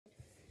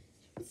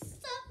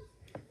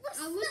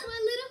I'm with my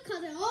little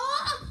cousin.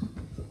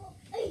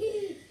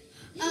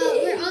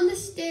 We're on the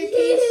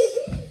staircase.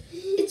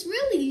 It's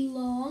really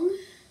long.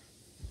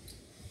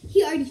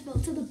 He already fell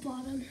to the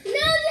bottom. No.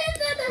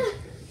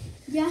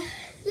 Yeah.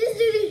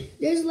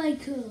 There's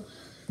like a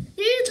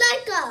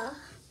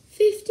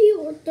 50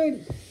 or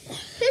 30.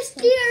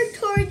 50 or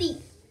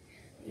 30.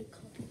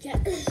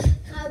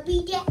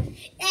 Copycat.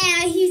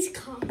 Yeah, he's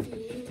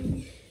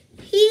copying.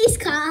 He's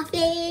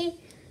coughing.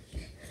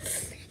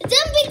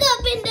 Jumping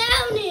up and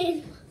down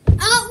and.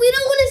 We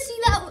don't want to see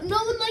that. No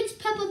one likes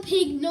Peppa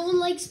Pig. No one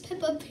likes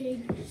Peppa Pig.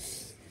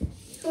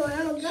 Oh,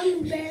 I'm a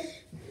gummy bear.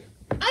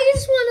 I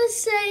just want to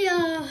say,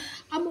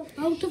 I'm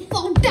about to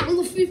fall down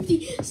the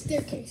 50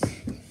 staircase.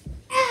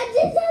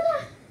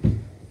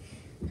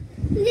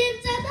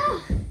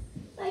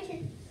 My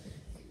turn.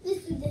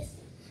 Let's do this.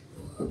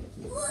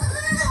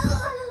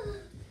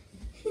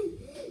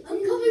 I'm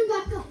coming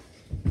back up.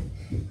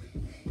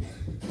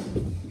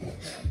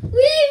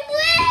 We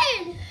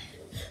win!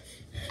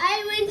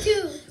 I win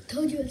too.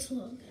 Told you it's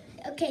long.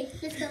 Okay,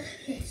 let's go.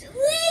 This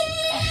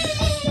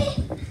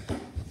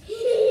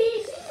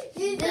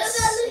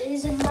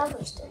is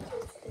another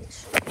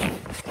staircase.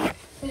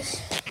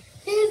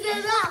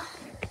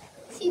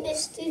 See this?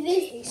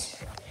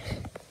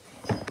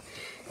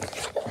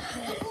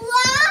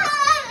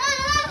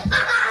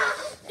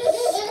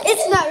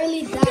 It's not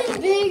really that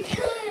big.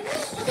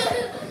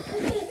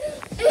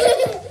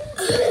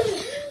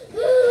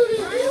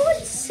 I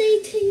would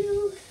say to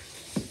you,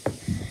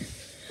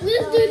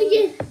 Let's do it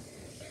again.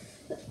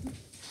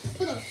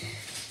 hold on.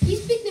 You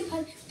speak the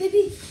part,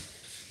 baby.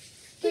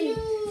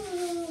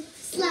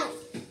 Slide.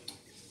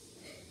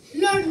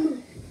 Learn more.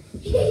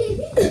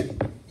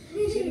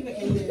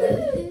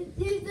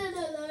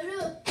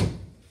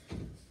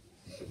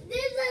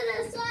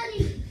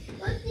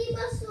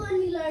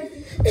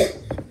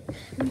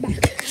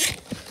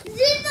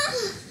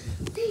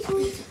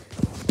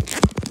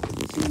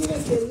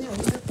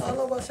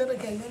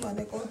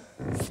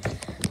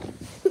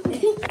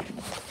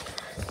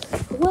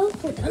 Well,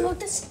 we're done with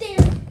the stair.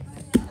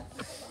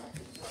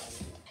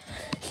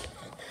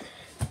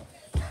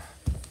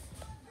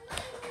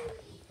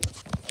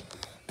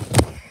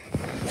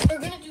 We're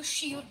gonna do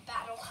shield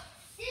battle.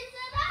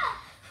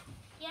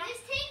 Let's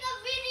take a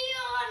video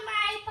on my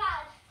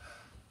iPod.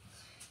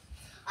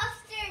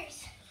 Upstairs.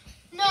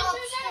 No,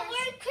 upstairs.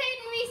 Where can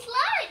we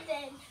slide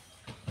then?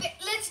 Wait,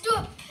 let's do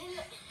it,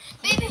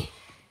 baby.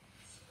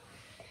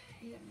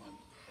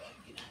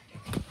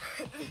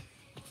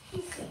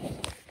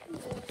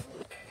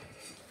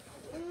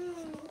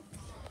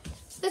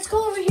 Let's go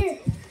over here.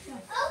 Okay,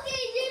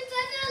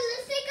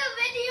 let's take a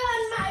video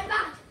on my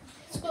iPod.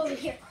 Let's go over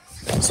here.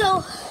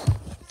 So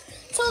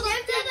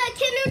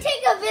can you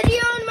take a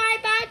video on my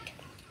back?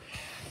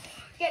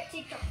 Get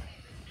TikTok.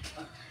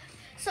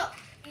 So,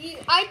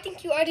 I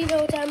think you already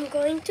know what I'm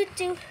going to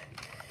do.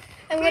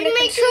 I'm going to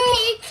control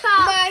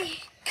my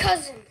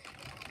cousin.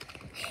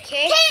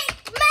 Okay?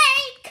 Take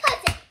my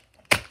cousin.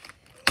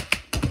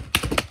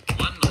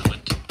 1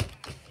 moment.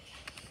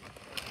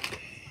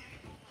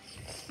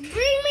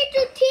 Bring me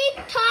to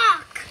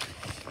TikTok.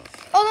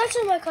 Oh, that's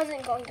where my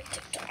cousin going to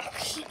TikTok.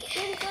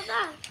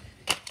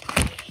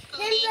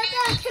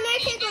 Can I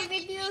take a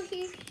video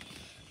here?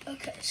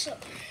 Okay, so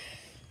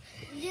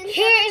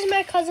here is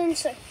my cousin.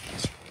 So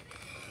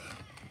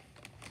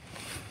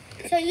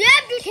you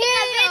have to take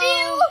a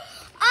video.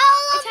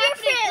 All of your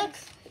friends.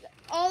 Look,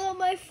 all of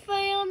my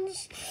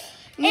fans.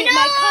 And my all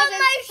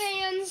cousin's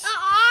fans.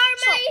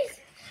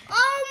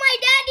 All my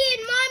daddy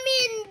and mommy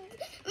and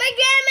my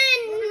grandma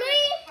and me.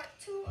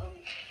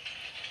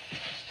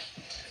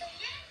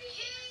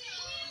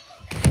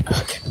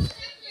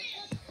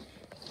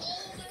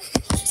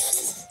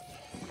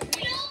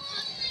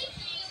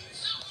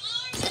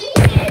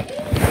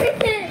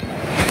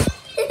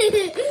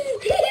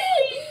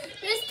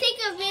 Let's take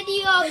a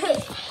video of it.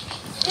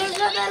 Let's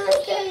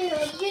take a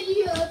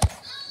video.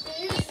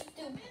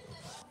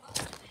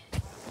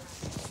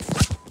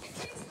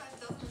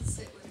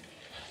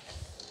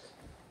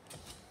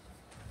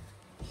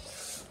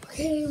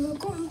 Okay, we're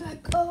going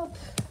back up.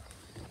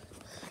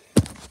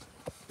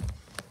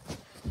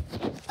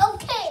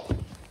 Okay.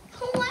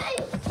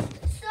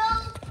 So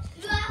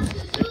you have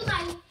to do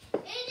like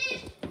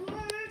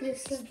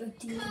This is the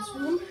Dina's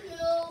room.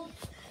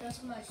 That's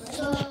my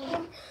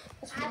cousin.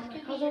 That's where my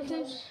cousin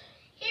lives.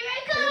 Here I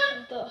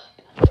come.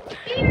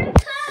 Here it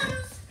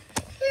comes.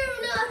 Here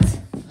I'm not.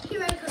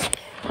 Here I come.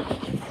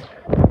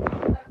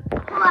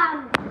 Come on.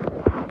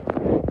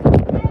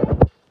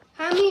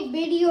 How many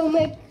video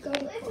make go? Wait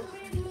for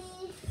me.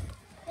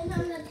 And on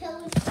the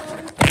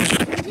telephone.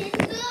 Let's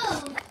go.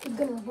 We're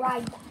gonna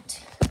ride that.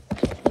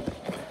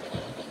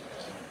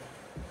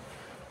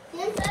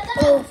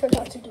 Oh, I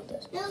forgot to do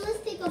this. Now let's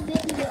take a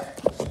video.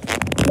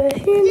 My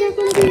hands are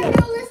gonna be up.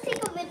 Now let's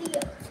take a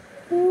video.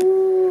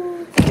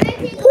 Ooh. Can I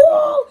take a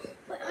Whoa!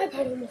 My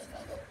iPad almost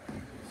fell.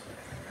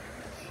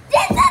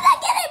 Get it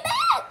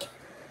back!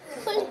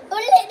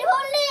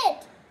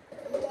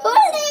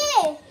 Hold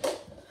it!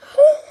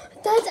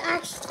 That's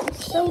actually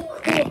so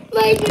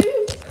My turn.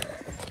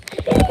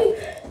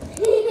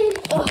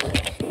 Oh,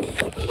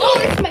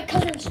 it's my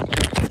cousin's.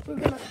 We're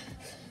gonna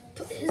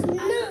put his.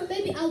 No,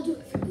 baby, I'll do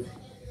it for you.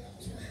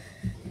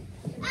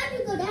 I have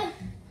to go down.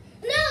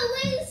 No,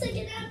 wait a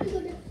second. I have to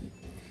go down.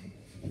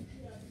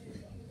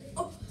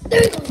 Oh,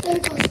 there it goes. There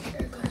it goes.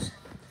 There it goes.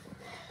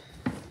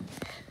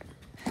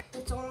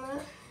 It's on there.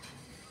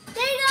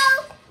 There you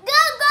go.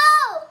 Go, go,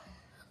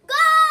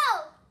 go.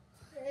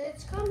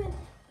 It's coming.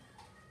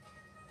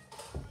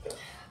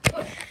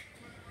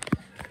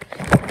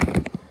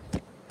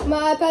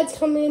 My iPad's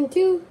coming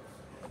too.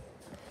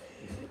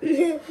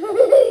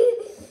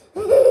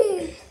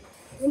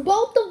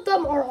 Both of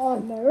them are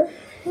on there.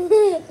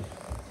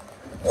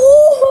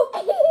 Oh!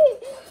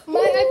 My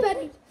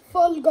iPad is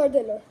full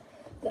gardener.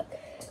 Look.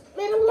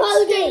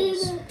 Middle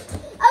games.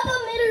 I'm a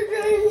middle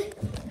turn.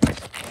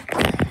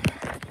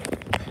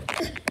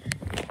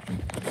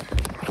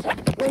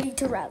 Ready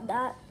to wrap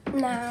that?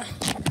 Nah.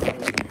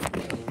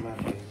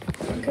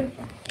 Okay.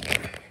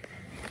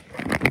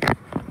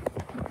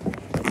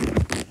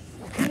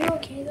 You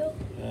okay though?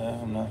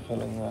 Yeah, I'm not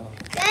feeling well.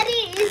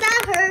 Daddy, is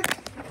that hurt?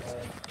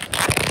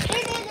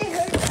 It doesn't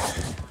hurt.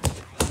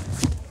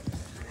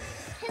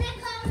 Can I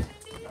come?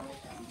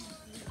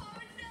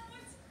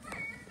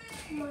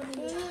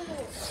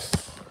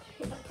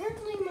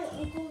 Apparently my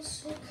uncle's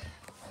sick,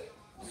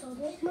 so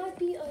this might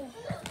be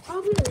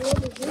probably a little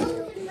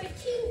video.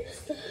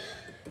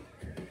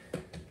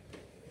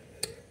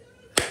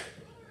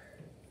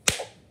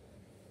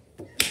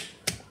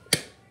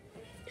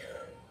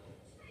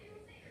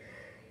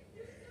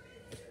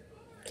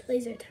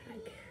 Laser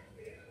tag.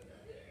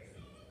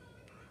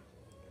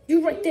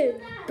 You right there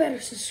better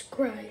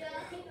subscribe,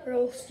 or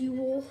else you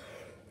will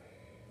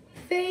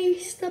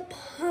face the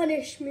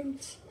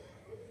punishment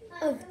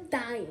of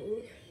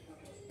dying.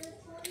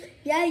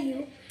 Yeah,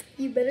 you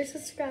better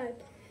subscribe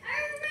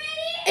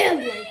and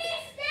like.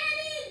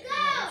 Daddy,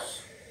 go.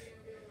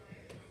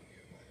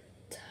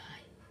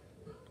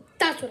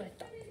 That's what I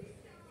thought.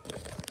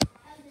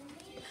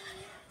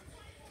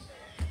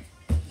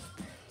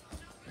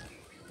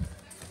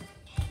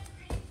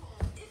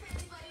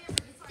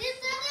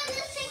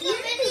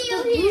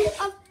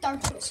 Of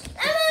darkness.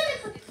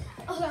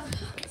 Okay,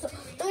 so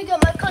let me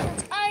get my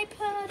cousin's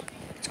iPad.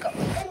 Let's go.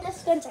 And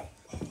this one side.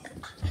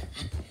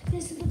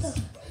 This is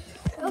the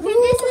Okay,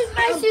 this is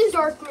my shoes.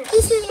 darkness.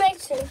 This is my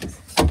shoes.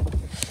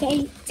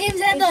 Okay,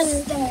 James and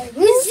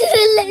It's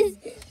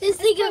Let's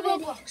think of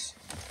it. Roblox.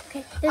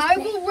 Okay, I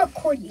will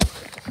record you.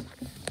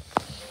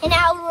 and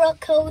I'll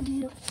record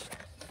you.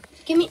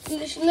 Give me.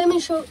 Let me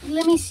show.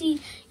 Let me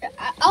see.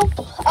 I'll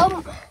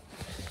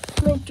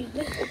make do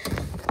this.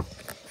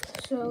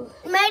 So.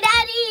 My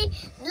daddy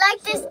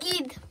likes this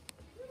kid.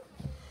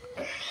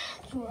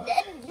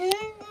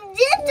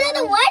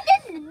 Why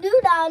did you do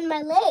that on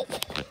my leg?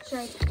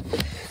 Sorry.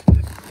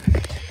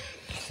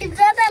 It's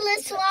not that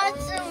let's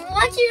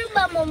watch your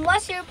bum,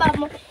 wash your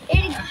bum.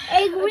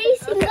 Every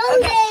single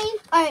day.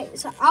 Alright,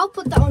 so I'll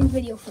put that on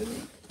video for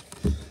you.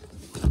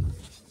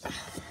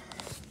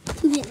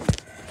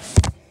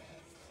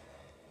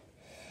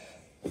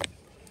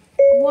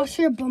 Wash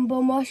your bum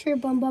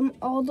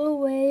all the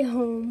way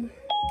home.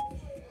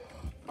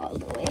 All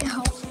the way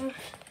home.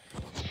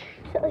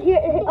 So here,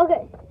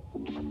 okay.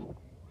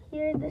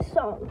 Here's the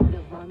song. The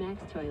Romax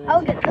toilet.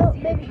 I'll get no,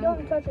 baby,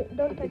 don't touch it.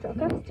 Don't touch it,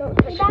 okay? Don't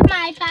touch Is it. that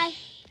my iPad?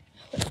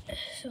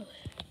 So.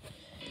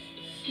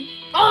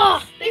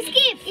 Oh!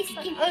 Skip.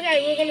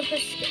 Okay, we're gonna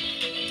push skip.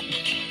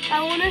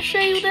 I wanna show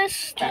you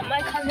this, that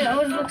my cousin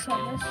always looks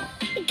on this.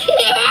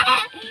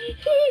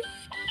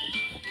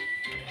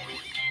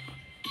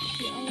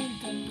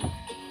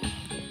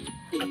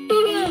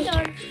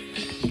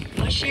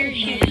 Wash your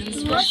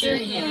hands, wash your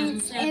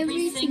hands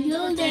every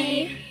single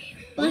day.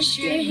 Wash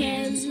your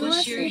hands,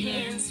 wash your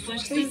hands,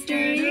 wash the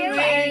dirt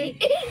away.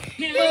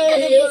 Now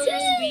the floor is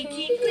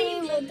squeaky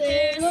clean, but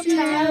there's no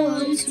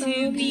towel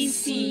to be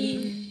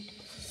seen.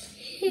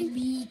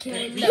 We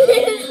can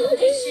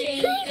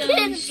Shake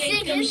 'em,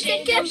 shake 'em,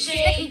 shake 'em,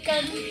 shake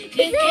 'em.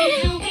 They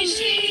can always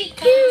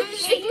shake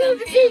 'em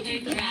till they're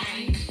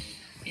dry.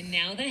 And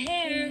now the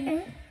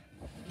hair.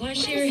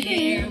 Wash your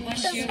hair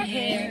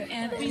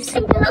every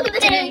single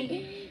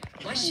day.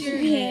 Wash your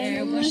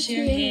hair, wash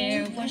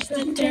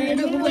the dirt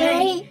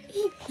away.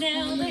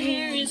 Now the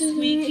hair is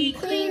squeaky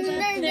clean,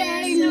 but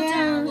there's no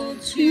towel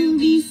to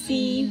be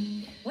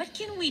seen. What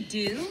can we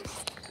do?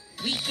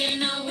 We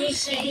can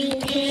always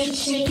shake it,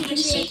 shake it,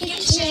 shake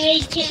it,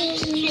 shake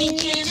it. We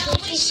can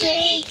always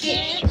shake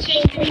it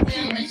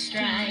until it's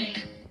dry.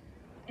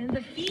 And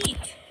the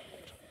feet.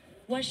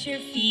 Wash your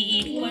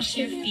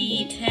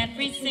feet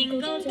every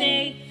single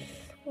day.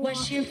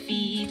 Wash your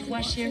feet,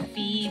 wash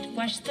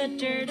the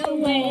dirt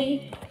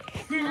away.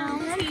 Now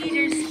the feet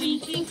are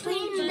squeaky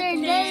clean, but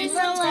there's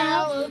no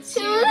towel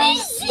to be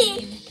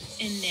seen.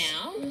 And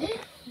now,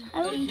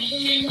 we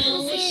can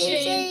always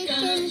shake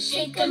 'em,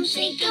 shake 'em,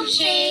 shake 'em,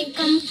 shake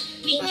 'em.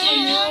 We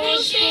can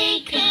always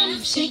shake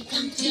 'em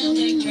till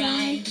they're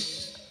dry.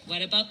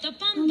 What about the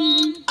bum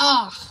bum?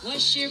 Ah.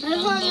 Wash your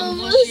bum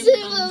bum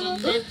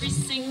every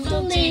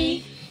single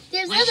day.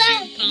 Wash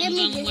your bum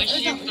bum, wash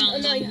your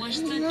bum bum, wash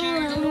the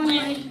dirt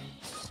away.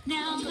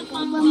 Now the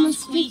bum bum's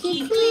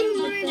squeaky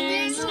clean, but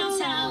there's no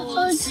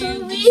towel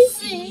to be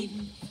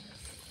seen.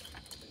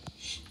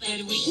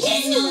 But we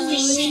can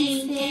always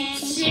shake it,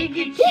 shake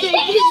it, shake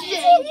it,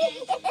 shake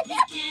it. We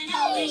can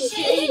always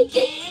shake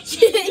it,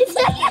 shake it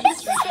till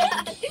it's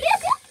right.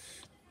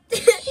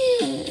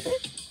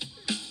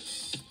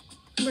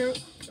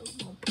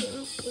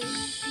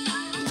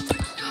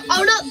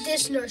 Oh, not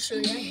this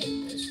nursery. I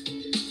hate this.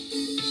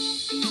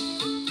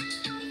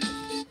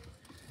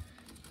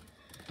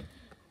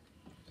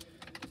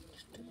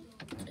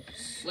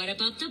 What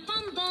about the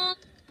bum bum?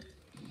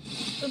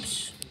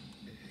 Oops.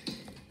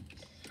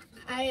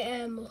 I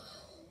am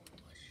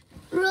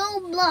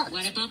Roblox.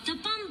 What about the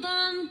bum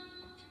bum?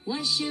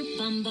 Wash your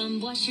bum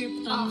bum, wash your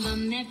bum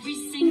bum every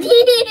single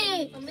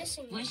I'm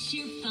missing. Wash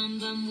your bum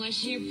bum,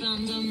 wash your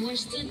bum bum,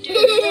 wash the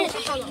dirt.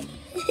 Hold on.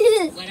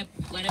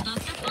 What about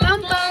the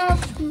bum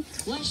bum?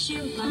 Wash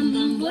your bum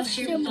bum, wash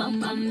your bum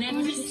bum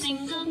every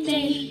single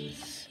day.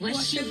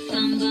 Wash your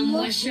bum bum,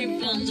 wash your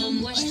bum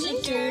bum, wash the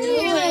dirt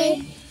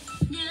away.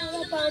 Now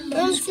the bum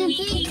bum's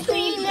squeaky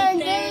clean and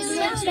there's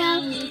no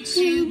towel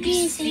to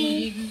be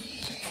seen.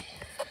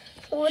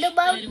 What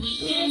about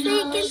shake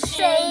and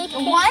shake?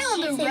 Why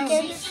on the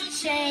road?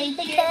 Shake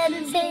it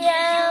and say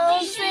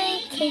I'll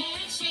shake it.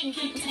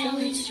 Shake it till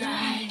it's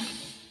dry.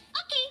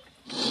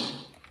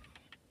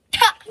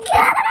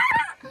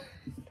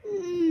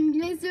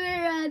 Let's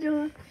wear it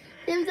on.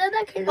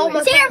 Oh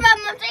my Say God.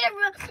 Mama, say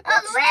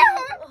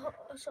Mama.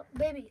 So,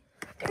 baby,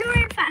 Can you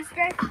read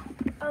faster?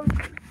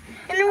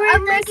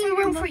 I'm making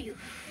room for you.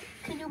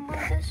 Can you move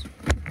this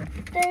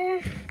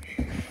there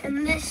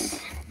and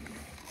this?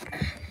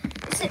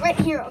 Sit right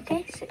here,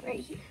 okay? Sit right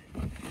here.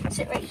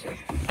 Sit right here.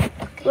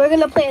 We're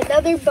gonna play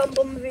another Bum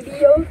Bum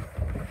video.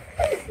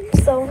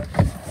 So,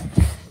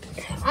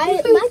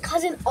 my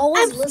cousin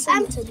always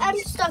listens to these. I'm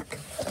stuck.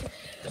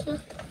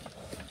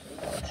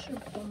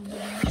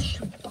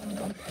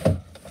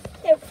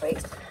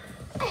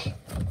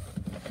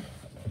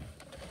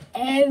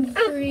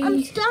 Every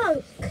I'm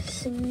stuck.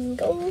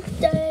 single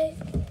day.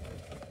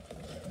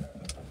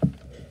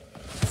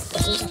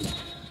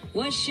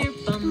 Wash your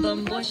bum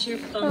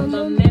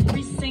bum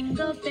every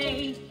single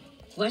day.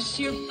 Wash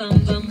your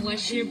bum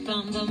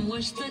bum,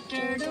 wash the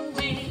dirt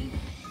away.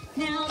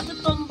 Now the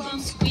bum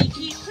bum's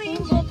squeaky clean,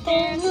 but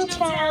there's no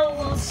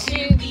towels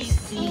to be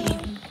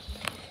seen.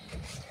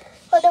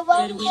 What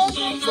about But we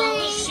can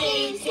always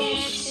shake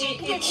it,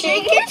 shake it,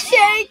 Shake it,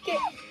 shake it.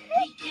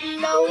 We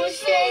can No, always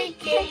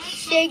shake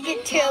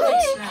it till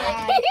it's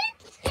dry.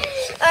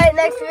 Alright,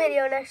 next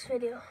video.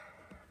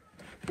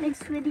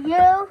 Next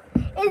video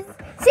is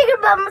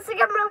Secret Bum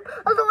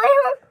all the way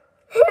home.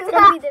 It's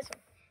gonna be this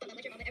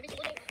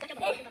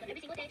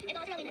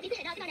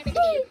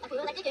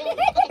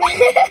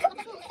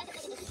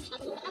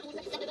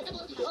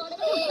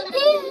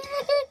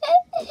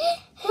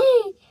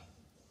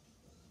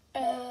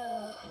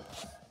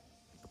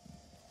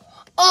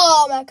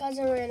Oh, my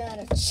cousin ran out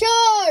of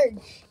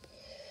charge.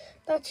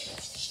 That's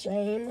a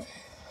shame.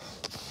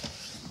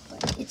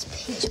 But it's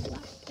pitch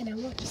black, and I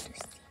want this to see.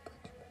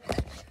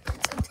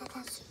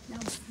 No,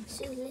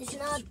 it's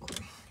not.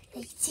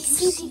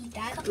 See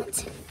that?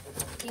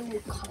 They will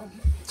come.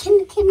 Can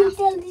you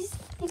tell these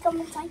to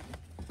come inside?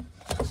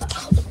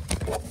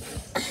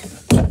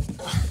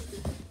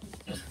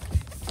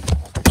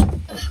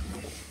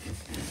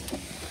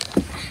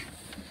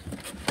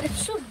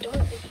 It's so dark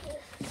in here.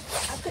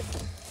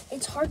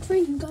 It's hard for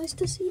you guys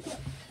to see, but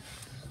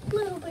a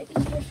little bit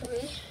easier for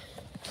me.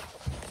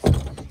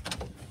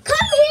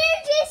 Come here,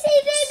 JC,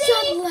 baby.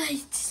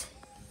 Sunlight.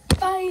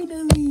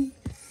 Finally.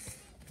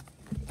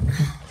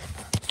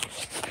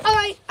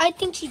 Alright, I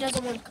think she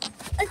doesn't want to come.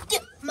 Let's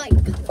get my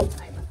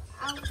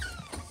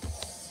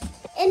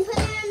And put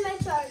it in my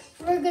charge.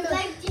 We're gonna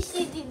Like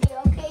JC did,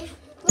 okay?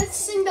 let's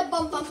sing the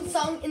Bum Bum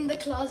song in the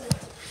closet.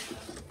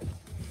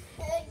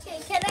 Okay,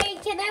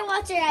 can I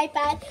watch your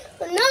iPad?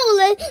 No,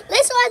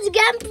 let's watch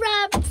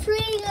Grandpa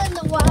playing on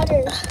the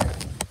water.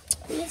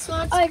 Let's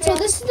watch. Alright, so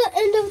this is the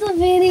end of the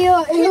video.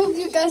 I hope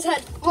you guys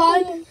had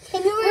fun.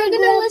 We're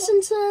gonna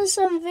listen to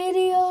some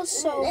videos,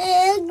 so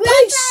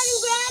Grandpa and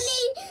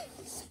Granny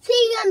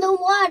playing on the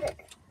water.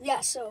 yeah,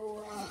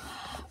 so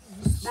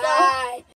bye.